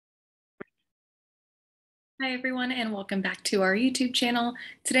Hi everyone and welcome back to our YouTube channel.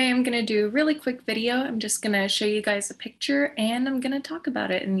 Today I'm going to do a really quick video. I'm just going to show you guys a picture and I'm going to talk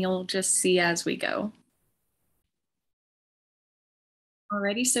about it and you'll just see as we go.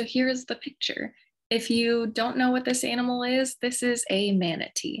 Alrighty, so here's the picture. If you don't know what this animal is, this is a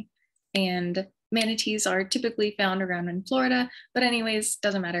manatee. And manatees are typically found around in Florida, but anyways,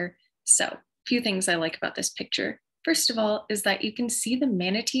 doesn't matter. So, a few things I like about this picture. First of all, is that you can see the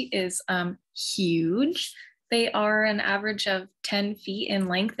manatee is huge. They are an average of 10 feet in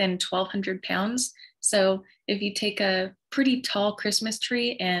length and 1,200 pounds. So if you take a pretty tall Christmas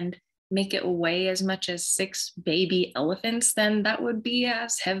tree and make it weigh as much as 6 baby elephants, then that would be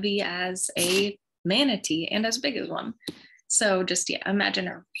as heavy as a manatee and as big as one. So just, yeah, imagine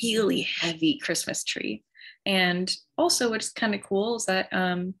a really heavy Christmas tree. And also what's kind of cool is that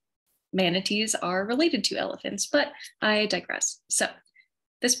manatees are related to elephants, but I digress. So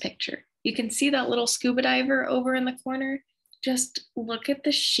this picture, you can see that little scuba diver over in the corner. Just look at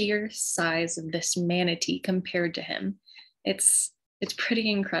the sheer size of this manatee compared to him. It's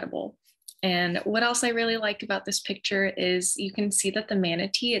pretty incredible. And what else I really like about this picture is you can see that the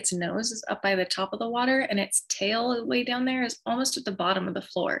manatee, its nose is up by the top of the water and its tail way down there is almost at the bottom of the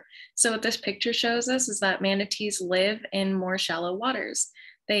floor. So what this picture shows us is that manatees live in more shallow waters.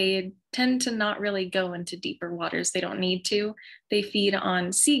 They tend to not really go into deeper waters. They don't need to. They feed on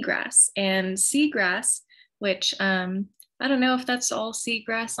seagrass, and seagrass, which I don't know if that's all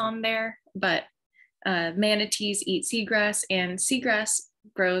seagrass on there, but manatees eat seagrass, and seagrass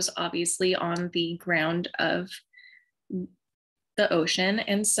grows obviously on the ground of the ocean.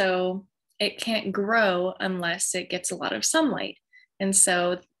 And so it can't grow unless it gets a lot of sunlight. And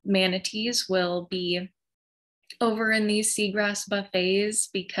so manatees will be over in these seagrass buffets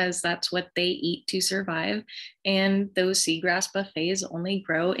because that's what they eat to survive. And those seagrass buffets only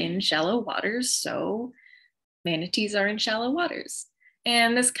grow in shallow waters. So manatees are in shallow waters.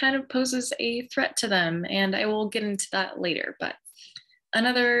 And this kind of poses a threat to them. And I will get into that later. But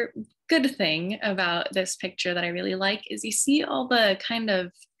another good thing about this picture that I really like is you see all the kind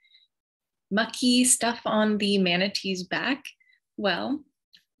of mucky stuff on the manatee's back. Well,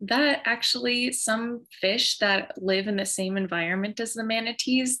 that actually, some fish that live in the same environment as the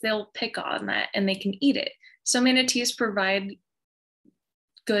manatees, they'll pick on that and they can eat it. So manatees provide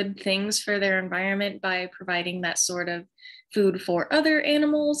good things for their environment by providing that sort of food for other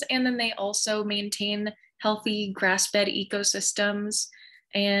animals. And then they also maintain healthy grass-fed ecosystems.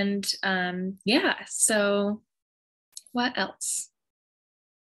 And yeah, so what else?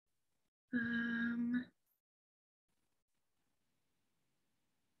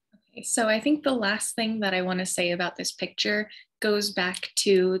 Okay, so I think the last thing that I want to say about this picture goes back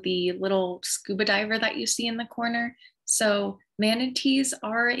to the little scuba diver that you see in the corner. So manatees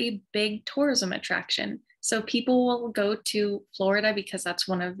are a big tourism attraction. So people will go to Florida because that's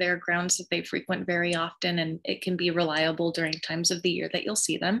one of their grounds that they frequent very often, and it can be reliable during times of the year that you'll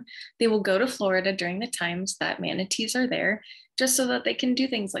see them. They will go to Florida during the times that manatees are there, just so that they can do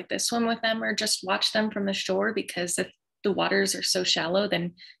things like this, swim with them or just watch them from the shore, because if the waters are so shallow,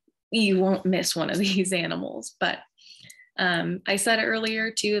 then you won't miss one of these animals. But I said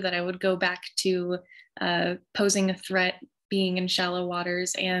earlier too that I would go back to posing a threat being in shallow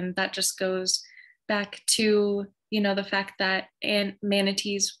waters, and that just goes back to the fact that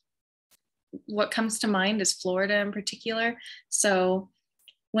manatees, what comes to mind is Florida in particular. So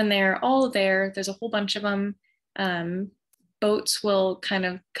when they're all there, there's a whole bunch of them. Boats will kind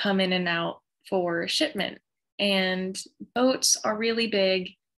of come in and out for shipment, and boats are really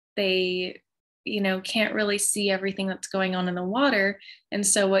big. They can't really see everything that's going on in the water. And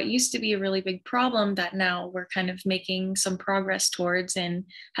so what used to be a really big problem that now we're kind of making some progress towards, and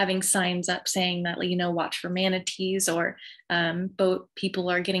having signs up saying that, watch for manatees, or boat people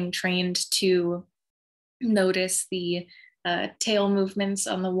are getting trained to notice the tail movements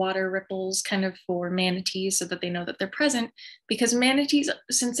on the water ripples kind of for manatees, so that they know that they're present. Because manatees,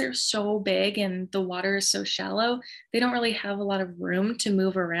 since they're so big and the water is so shallow, they don't really have a lot of room to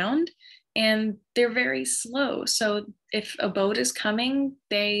move around, and they're very slow. So if a boat is coming,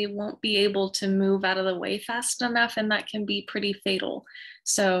 they won't be able to move out of the way fast enough, and that can be pretty fatal.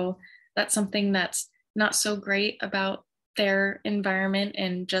 So that's something that's not so great about their environment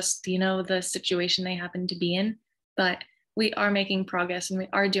and just the situation they happen to be in. But we are making progress and we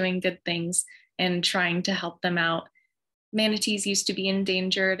are doing good things and trying to help them out. Manatees used to be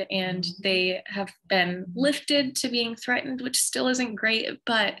endangered and they have been lifted to being threatened, which still isn't great,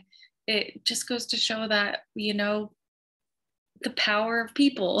 but it just goes to show that, the power of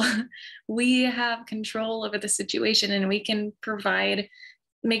people. We have control over the situation and we can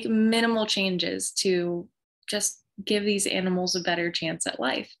make minimal changes to just give these animals a better chance at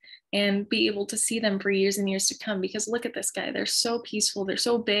life and be able to see them for years and years to come. Because look at this guy, they're so peaceful, they're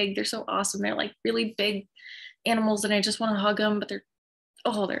so big, they're so awesome, they're like really big animals and I just want to hug them, but they're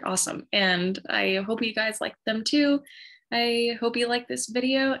awesome. And I hope you guys like them too. I hope you like this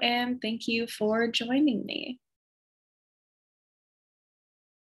video and thank you for joining me.